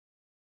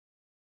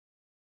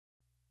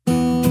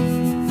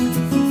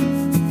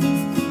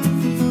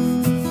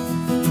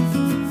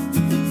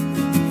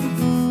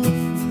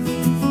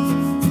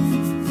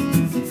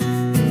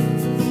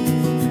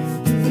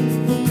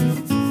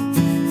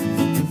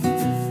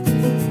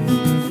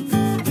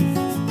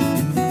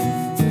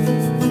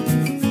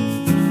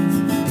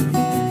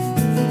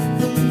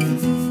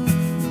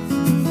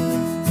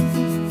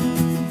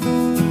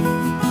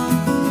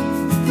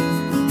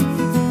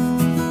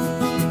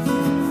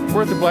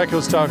Black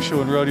Hills Talk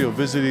Show and Rodeo,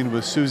 visiting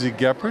with Suzy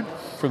Geppert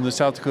from the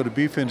South Dakota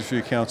Beef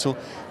Industry Council,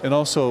 and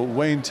also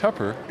Wayne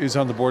Tupper is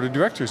on the Board of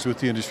Directors with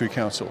the Industry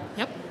Council.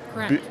 Yep,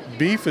 correct.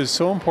 Beef is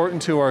so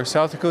important to our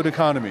South Dakota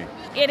economy.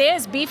 It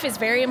is. Beef is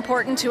very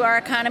important to our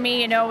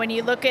economy. You know, when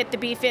you look at the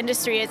beef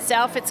industry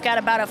itself, it's got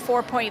about a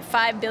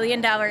 $4.5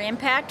 billion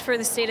impact for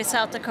the state of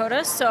South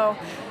Dakota. So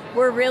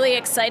we're really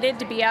excited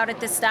to be out at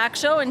the stock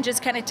show and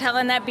just kind of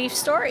telling that beef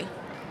story.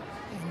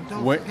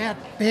 Don't forget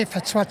beef,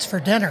 it's what's for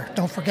dinner.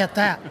 Don't forget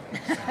that.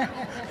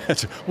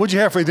 What'd you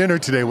have for dinner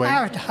today, Wayne?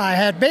 I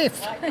had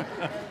beef.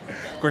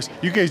 Of course,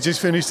 you guys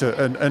just finished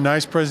a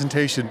nice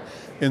presentation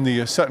in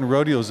the Sutton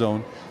Rodeo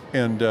Zone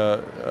and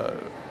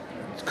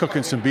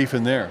cooking some beef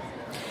in there.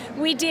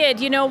 We did.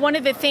 You know, one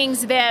of the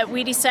things that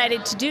we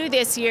decided to do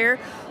this year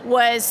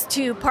was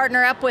to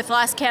partner up with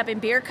Lost Cabin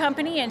Beer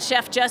Company and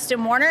Chef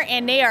Justin Warner,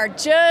 and they are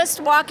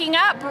just walking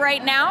up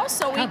right now,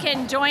 so we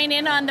can join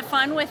in on the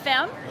fun with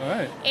them. All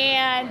right.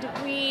 And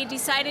we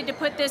decided to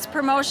put this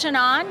promotion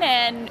on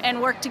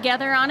and work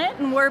together on it,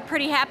 and we're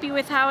pretty happy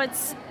with how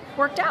it's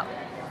worked out.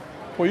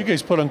 Well, you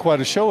guys put on quite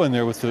a show in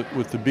there with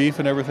the beef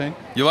and everything.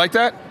 You like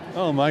that?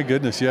 Oh my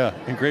goodness, yeah,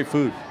 and great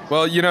food.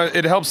 Well, you know,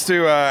 it helps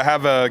to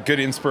have a good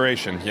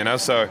inspiration, you know,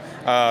 so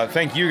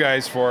thank you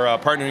guys for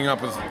partnering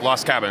up with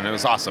Lost Cabin. It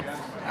was awesome.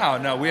 Oh,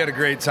 no, we had a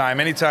great time.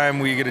 Anytime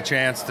we get a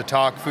chance to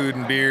talk food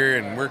and beer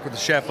and work with a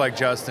chef like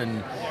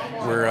Justin,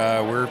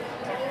 we're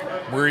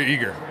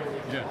eager.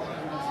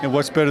 Yeah. And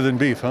what's better than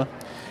beef,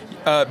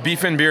 huh?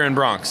 Beef and beer in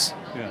Bronx.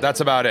 Yeah. That's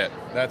about it.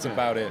 That's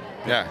about it.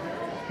 Yeah.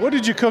 What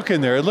did you cook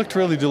in there? It looked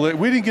really delicious.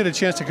 We didn't get a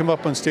chance to come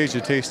up on stage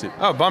to taste it.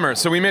 Oh, bummer.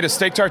 So we made a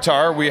steak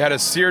tartare, we had a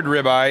seared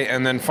ribeye,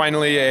 and then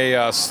finally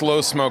a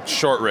slow-smoked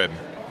short rib.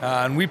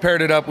 And we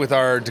paired it up with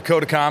our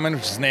Dakota Common,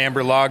 which is an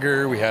amber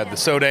lager. We had the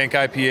Sodank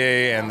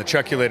IPA and the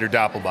Chuckulator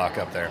Doppelbock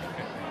up there.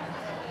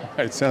 All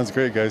right, sounds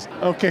great, guys.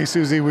 Okay,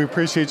 Suzy, we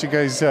appreciate you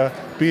guys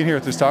being here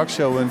at this talk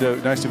show, and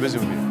nice to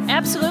visit with you.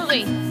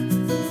 Absolutely.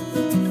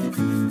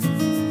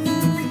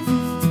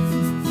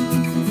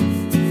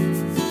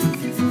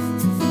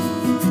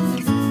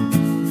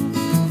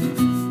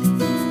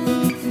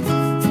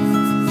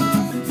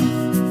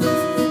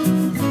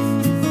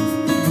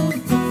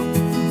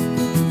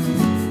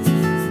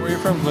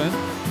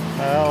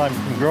 Well, I'm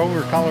from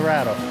Grover,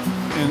 Colorado.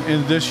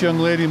 And this young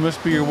lady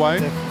must be your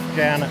wife?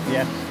 Janet,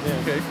 yes.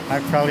 Okay.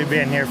 I've probably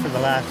been here for the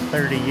last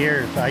 30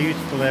 years. I used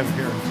to live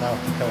here in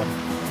South Dakota.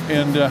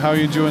 And how are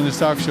you enjoying this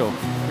talk show?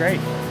 Great,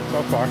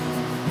 so far.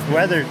 The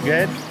weather's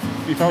good,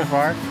 so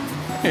far.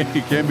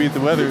 You can't beat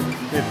the weather.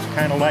 It's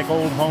kind of like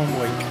old home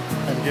week.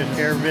 I'm just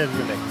here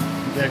visiting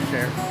this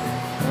year.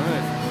 All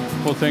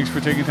right. Well, thanks for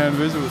taking time to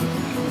visit with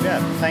us.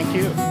 Yeah, thank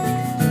you.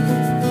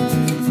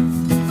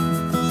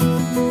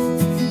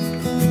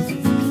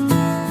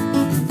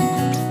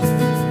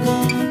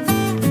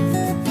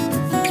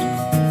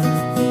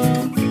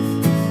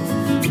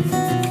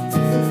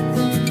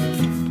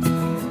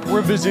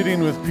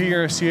 Visiting with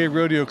PRCA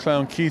rodeo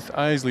clown Keith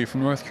Isley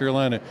from North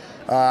Carolina.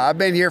 I've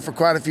been here for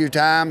quite a few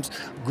times.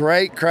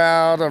 Great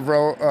crowd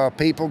of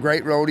people,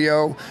 great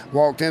rodeo.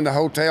 Walked in the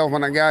hotel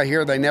when I got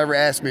here. They never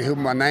asked me who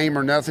my name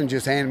or nothing,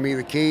 just handed me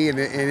the key.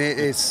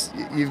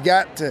 And you've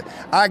got to,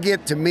 I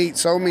get to meet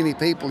so many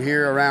people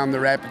here around the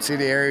Rapid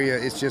City area.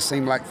 It just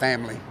seemed like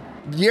family.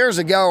 Years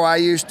ago, I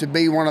used to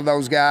be one of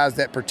those guys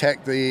that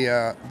protect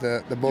the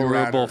bull rider. You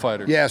were a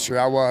bullfighter. Yes, sir,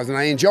 I was, and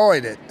I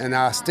enjoyed it. And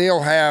I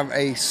still have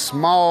a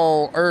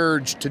small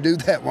urge to do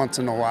that once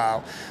in a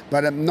while.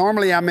 But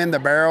normally I'm in the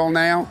barrel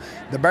now.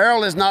 The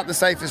barrel is not the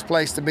safest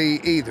place to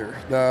be either.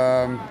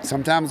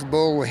 Sometimes the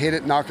bull will hit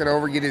it, knock it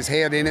over, get his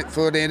head in it,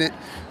 foot in it,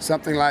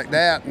 something like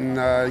that.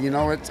 And you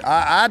know,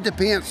 I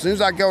depend. As soon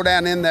as I go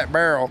down in that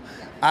barrel,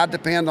 I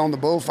depend on the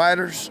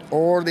bullfighters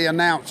or the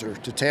announcer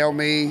to tell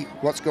me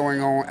what's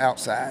going on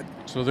outside.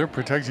 So they're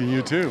protecting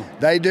you too?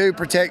 They do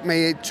protect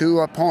me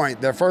to a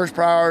point. Their first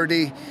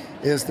priority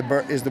is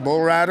the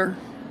bull rider,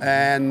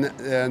 and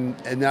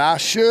I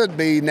should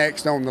be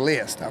next on the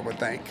list, I would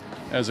think.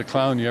 As a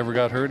clown, you ever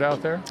got hurt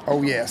out there?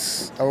 Oh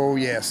yes, oh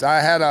yes.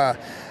 I had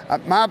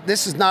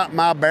this is not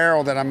my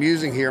barrel that I'm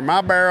using here. My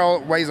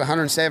barrel weighs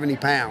 170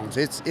 pounds.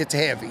 It's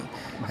heavy.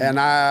 And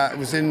I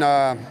was in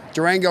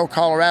Durango,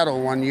 Colorado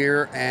one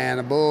year, and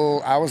a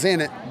bull, I was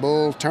in it,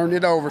 bull turned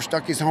it over,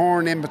 stuck his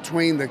horn in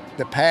between the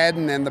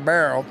padding and the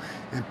barrel,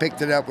 and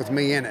picked it up with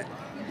me in it.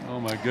 Oh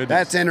my goodness.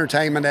 That's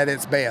entertainment at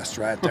its best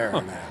right there.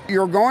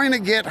 You're going to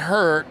get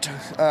hurt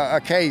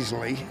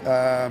occasionally.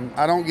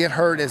 I don't get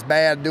hurt as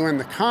bad doing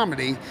the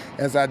comedy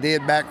as I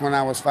did back when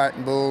I was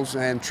fighting bulls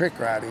and trick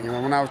riding. You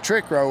know, when I was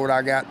trick rode,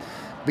 I got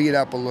beat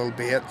up a little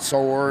bit,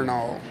 sore and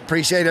all.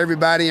 Appreciate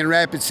everybody in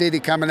Rapid City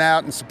coming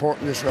out and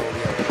supporting this rodeo.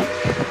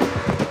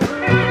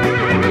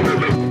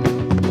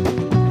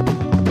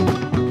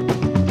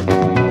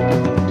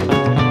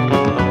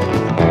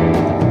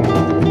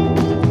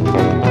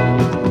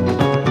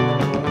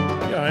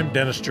 I'm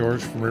Dennis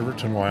George from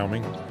Riverton,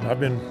 Wyoming. I've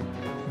been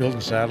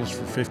building saddles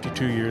for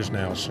 52 years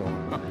now. So,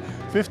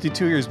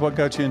 52 years, what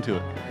got you into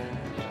it?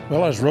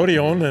 Well, I was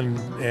rodeoing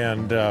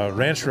and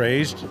ranch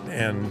raised,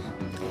 and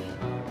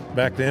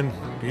back then,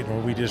 you know,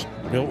 we just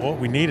built what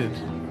we needed.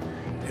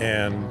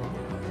 And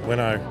when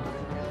I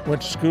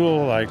went to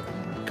school, I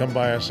come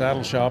by a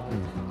saddle shop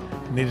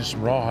and needed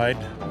some rawhide.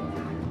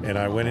 And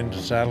I went into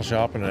the saddle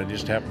shop, and I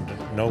just happened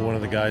to know one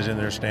of the guys in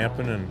there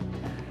stamping,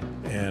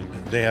 and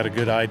they had a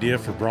good idea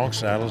for bronc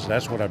saddles.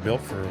 That's what I built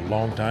for a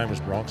long time,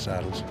 was bronc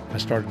saddles. I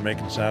started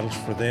making saddles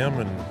for them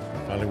and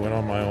finally went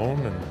on my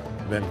own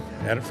and been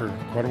at it for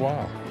quite a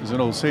while. There's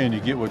an old saying, you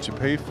get what you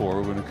pay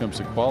for when it comes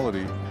to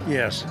quality.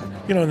 Yes.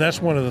 You know, and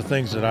that's one of the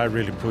things that I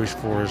really push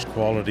for is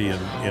quality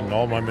in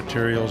all my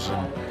materials.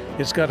 And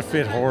it's got to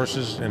fit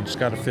horses, and it's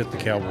got to fit the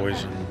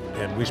cowboys.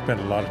 And we spend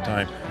a lot of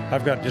time.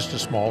 I've got just a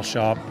small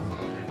shop.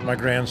 My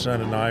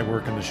grandson and I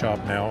work in the shop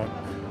now.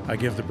 I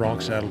give the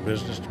bronc saddle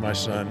business to my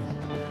son.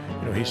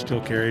 You know, he still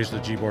carries the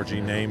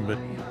G-Bar-G name, but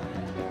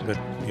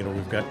you know,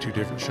 we've got two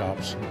different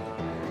shops.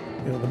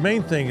 You know, the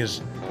main thing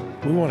is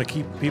we want to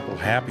keep people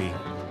happy,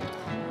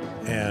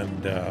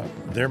 and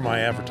they're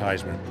my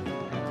advertisement.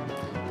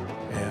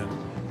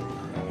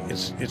 And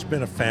it's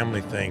been a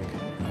family thing.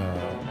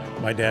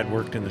 My dad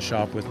worked in the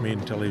shop with me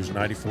until he was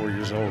 94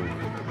 years old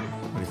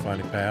when he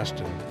finally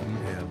passed, and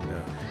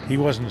he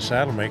wasn't a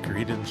saddle maker.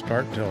 He didn't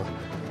start till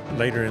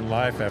later in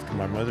life after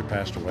my mother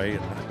passed away,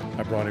 and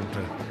I brought him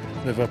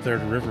to live up there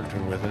to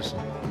Riverton with us.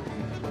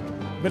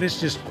 But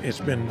it's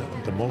been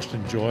the most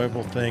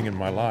enjoyable thing in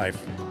my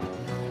life.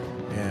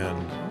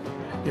 And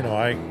you know,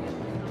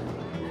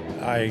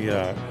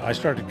 I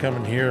started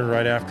coming here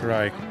right after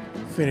I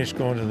finished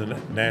going to the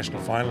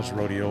National Finals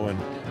Rodeo, and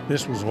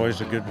this was always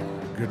a good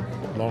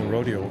long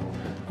rodeo.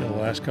 You know,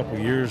 the last couple of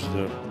years,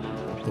 the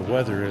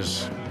weather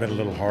has been a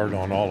little hard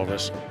on all of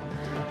us.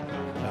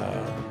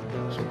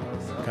 So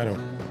kind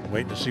of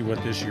waiting to see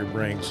what this year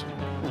brings.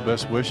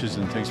 Best wishes,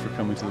 and thanks for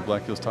coming to the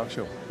Black Hills Talk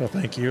Show. Well,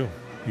 thank you.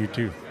 You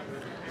too.